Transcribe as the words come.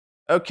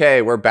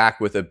Okay, we're back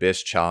with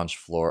Abyss Challenge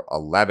Floor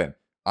 11.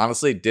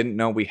 Honestly, didn't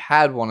know we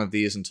had one of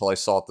these until I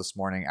saw it this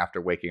morning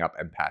after waking up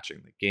and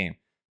patching the game.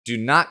 Do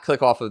not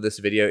click off of this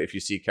video if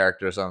you see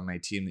characters on my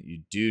team that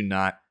you do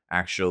not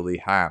actually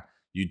have.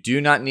 You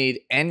do not need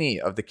any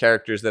of the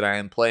characters that I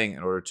am playing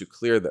in order to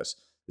clear this.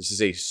 This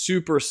is a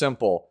super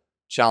simple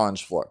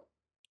challenge floor.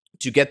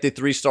 To get the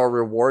 3-star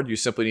reward, you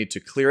simply need to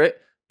clear it,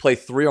 play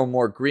 3 or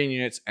more green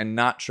units, and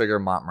not trigger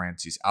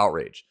Montmorency's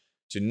Outrage.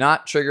 To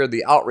not trigger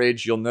the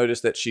Outrage, you'll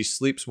notice that she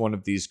sleeps one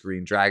of these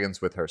green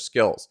dragons with her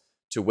skills.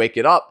 To wake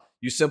it up,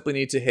 you simply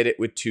need to hit it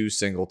with 2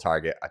 single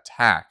target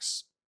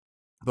attacks.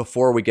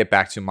 Before we get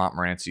back to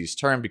Montmorency's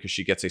turn, because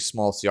she gets a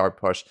small CR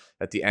push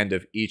at the end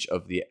of each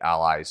of the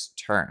allies'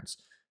 turns.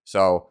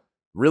 So,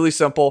 really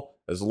simple.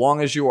 As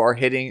long as you are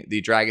hitting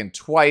the dragon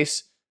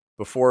twice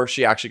before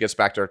she actually gets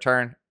back to her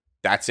turn,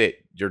 that's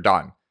it. You're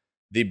done.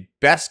 The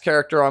best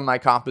character on my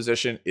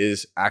composition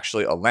is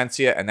actually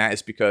Alencia, and that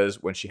is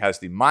because when she has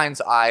the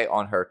Mind's Eye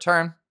on her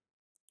turn,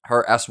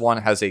 her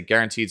S1 has a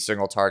guaranteed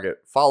single target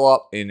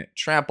follow-up in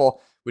Trample,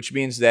 which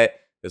means that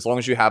as long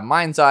as you have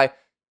Mind's Eye,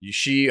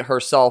 she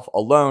herself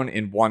alone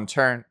in one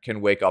turn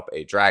can wake up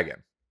a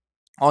dragon.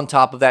 On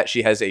top of that,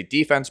 she has a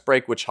defense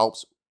break, which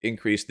helps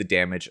increase the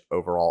damage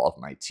overall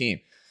of my team.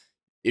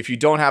 If you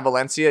don't have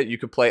Alencia, you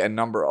could play a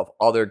number of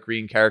other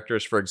green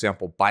characters. For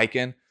example,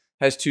 Baiken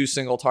has 2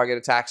 single target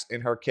attacks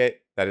in her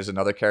kit. That is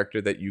another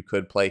character that you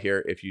could play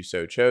here if you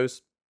so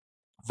chose.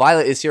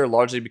 Violet is here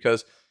largely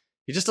because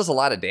he just does a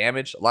lot of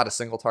damage, a lot of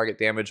single target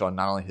damage on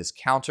not only his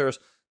counters,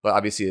 but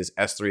obviously his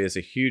S3 is a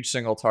huge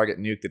single target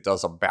nuke that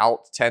does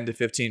about 10 to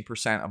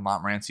 15% of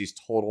Montmorency's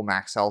total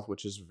max health,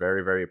 which is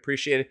very, very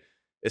appreciated.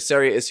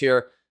 Issaria is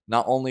here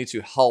not only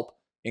to help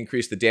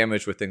increase the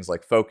damage with things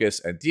like focus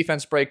and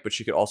defense break, but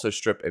she could also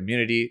strip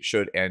immunity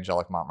should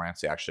Angelic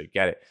Montmorency actually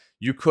get it.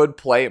 You could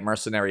play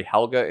Mercenary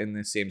Helga in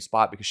the same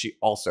spot because she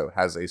also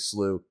has a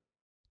slew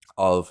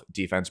of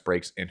defense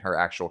breaks in her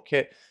actual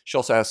kit. She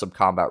also has some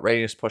combat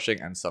readiness pushing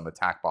and some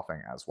attack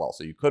buffing as well.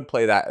 So you could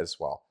play that as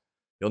well.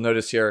 You'll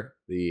notice here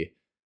the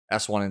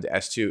S1 into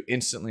S2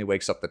 instantly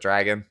wakes up the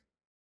dragon.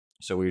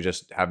 So we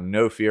just have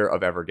no fear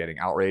of ever getting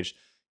outraged.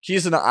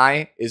 Kizuna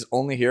Ai is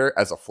only here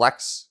as a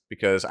flex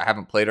because I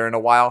haven't played her in a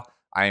while.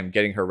 I am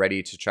getting her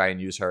ready to try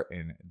and use her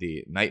in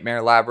the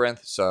Nightmare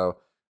Labyrinth. So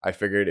I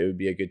figured it would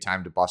be a good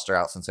time to bust her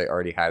out since I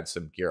already had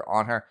some gear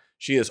on her.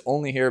 She is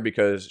only here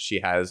because she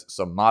has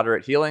some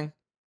moderate healing.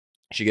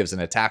 She gives an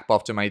attack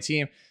buff to my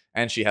team,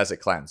 and she has a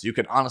cleanse. You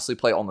can honestly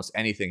play almost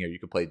anything here. You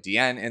could play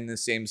Diene in the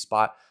same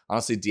spot.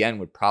 Honestly, Diene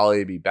would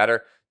probably be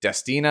better.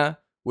 Destina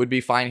would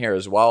be fine here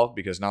as well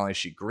because not only is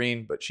she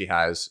green, but she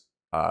has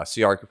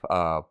CR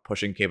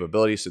pushing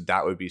capability, so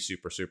that would be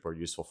super, super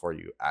useful for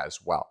you as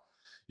well.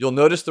 You'll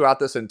notice throughout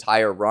this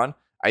entire run,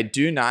 I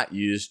do not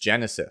use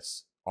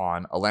Genesis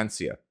on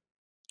Alencia.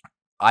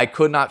 I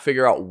could not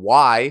figure out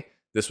why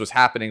this was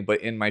happening,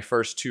 but in my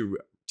first 2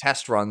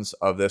 test runs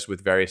of this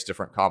with various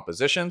different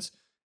compositions,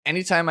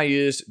 anytime I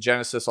used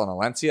Genesis on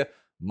Alencia,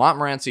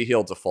 Montmorency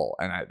healed to full.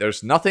 And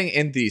there's nothing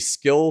in the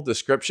skill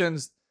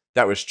descriptions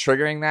that was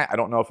triggering that. I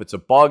don't know if it's a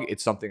bug.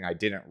 It's something I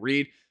didn't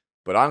read.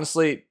 But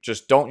honestly,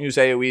 just don't use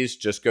AoEs.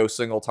 Just go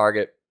single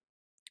target.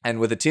 And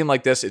with a team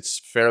like this, it's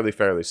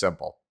fairly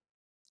simple.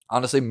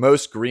 Honestly,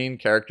 most green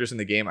characters in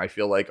the game, I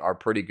feel like, are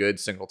pretty good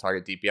single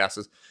target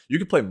DPSs. You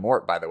could play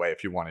Mort, by the way,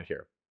 if you wanted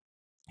here.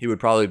 He would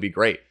probably be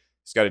great.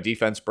 He's got a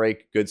defense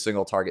break, good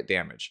single target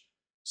damage.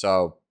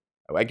 So,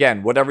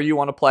 again, whatever you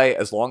want to play,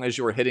 as long as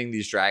you are hitting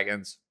these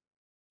dragons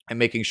and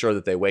making sure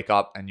that they wake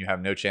up and you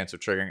have no chance of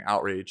triggering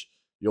outrage,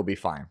 you'll be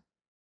fine.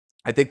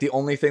 I think the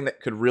only thing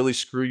that could really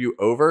screw you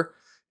over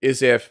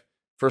is if,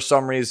 for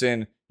some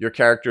reason, your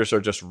characters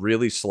are just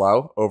really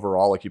slow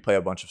overall, like you play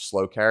a bunch of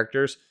slow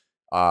characters,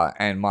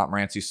 and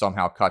Montmorency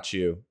somehow cuts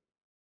you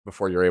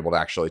before you're able to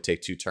actually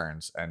take 2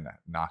 turns and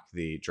knock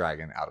the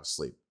dragon out of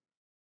sleep.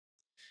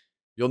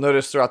 You'll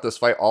notice throughout this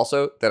fight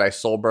also that I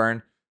soul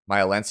burn my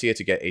Alencia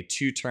to get a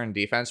 2-turn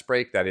defense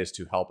break. That is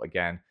to help,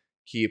 again,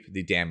 keep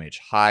the damage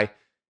high.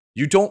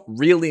 You don't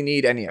really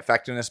need any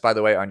effectiveness, by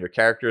the way, on your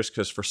characters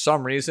because for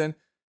some reason,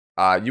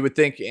 you would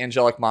think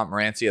Angelic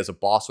Montmorency as a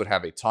boss would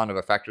have a ton of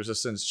effect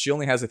resistance. She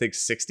only has, I think,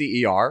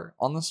 60 ER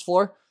on this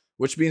floor,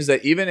 which means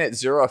that even at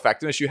 0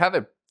 effectiveness, you have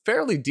a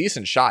fairly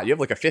decent shot. You have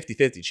like a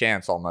 50-50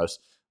 chance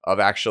almost of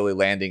actually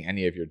landing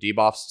any of your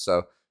debuffs.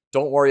 So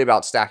don't worry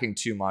about stacking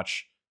too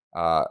much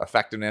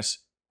effectiveness.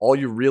 All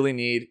you really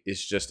need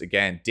is just,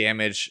 again,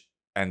 damage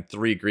and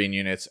 3 green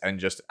units and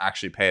just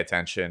actually pay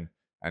attention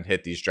and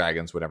hit these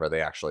dragons whenever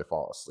they actually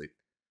fall asleep.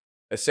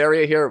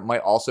 Issaria here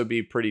might also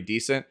be pretty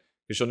decent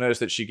because you'll notice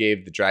that she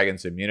gave the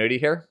dragons immunity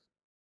here.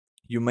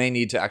 You may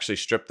need to actually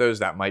strip those.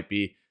 That might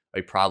be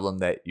a problem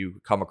that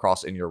you come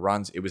across in your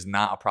runs. It was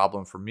not a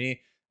problem for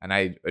me, and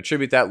I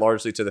attribute that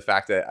largely to the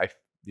fact that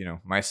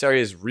my Issaria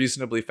is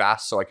reasonably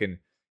fast, so I can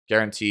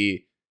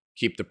guarantee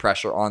keep the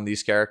pressure on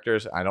these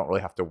characters. I don't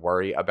really have to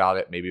worry about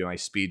it. Maybe my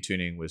speed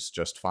tuning was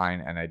just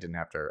fine, and I didn't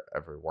have to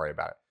ever worry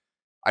about it.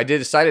 I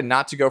decided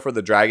not to go for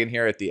the dragon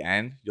here at the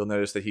end. You'll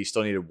notice that he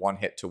still needed 1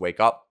 hit to wake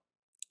up.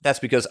 That's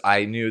because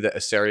I knew that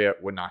Asaria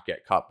would not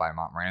get cut by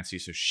Montmorency,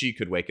 so she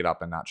could wake it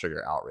up and not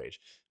trigger Outrage.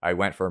 I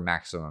went for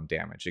maximum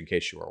damage, in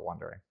case you were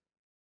wondering.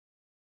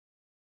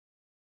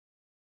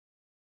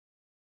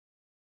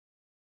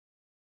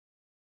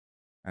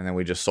 And then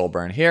we just soul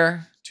burn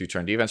here.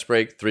 2-turn defense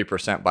break.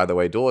 3%, by the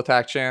way, dual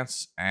attack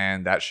chance.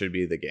 And that should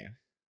be the game.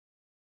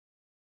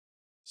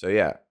 So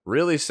yeah,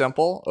 really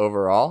simple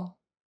overall.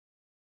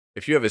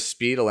 If you have a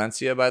speed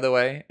Alencia, by the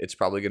way, it's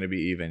probably going to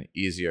be even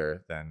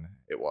easier than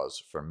it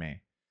was for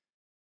me.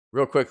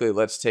 Real quickly,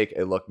 let's take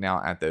a look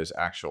now at those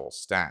actual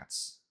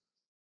stats.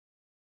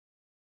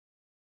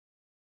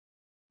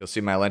 You'll see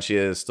my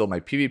Alencia is still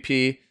my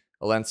PvP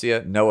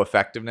Alencia. No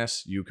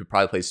effectiveness. You could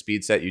probably play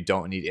speed set. You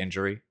don't need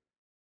injury.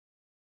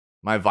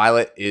 My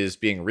Violet is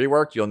being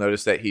reworked. You'll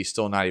notice that he's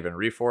still not even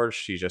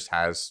reforged. He just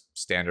has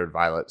standard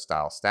Violet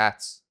style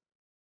stats.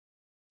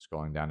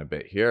 Scrolling down a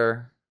bit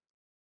here.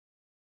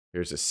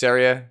 Here's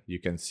Asaria. You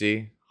can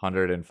see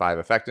 105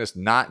 effectiveness.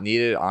 Not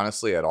needed,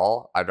 honestly, at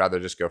all. I'd rather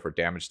just go for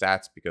damage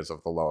stats because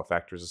of the low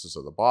effect resistance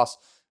of the boss.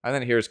 And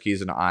then here's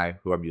Keys and I,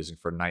 who I'm using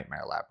for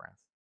Nightmare Labyrinth.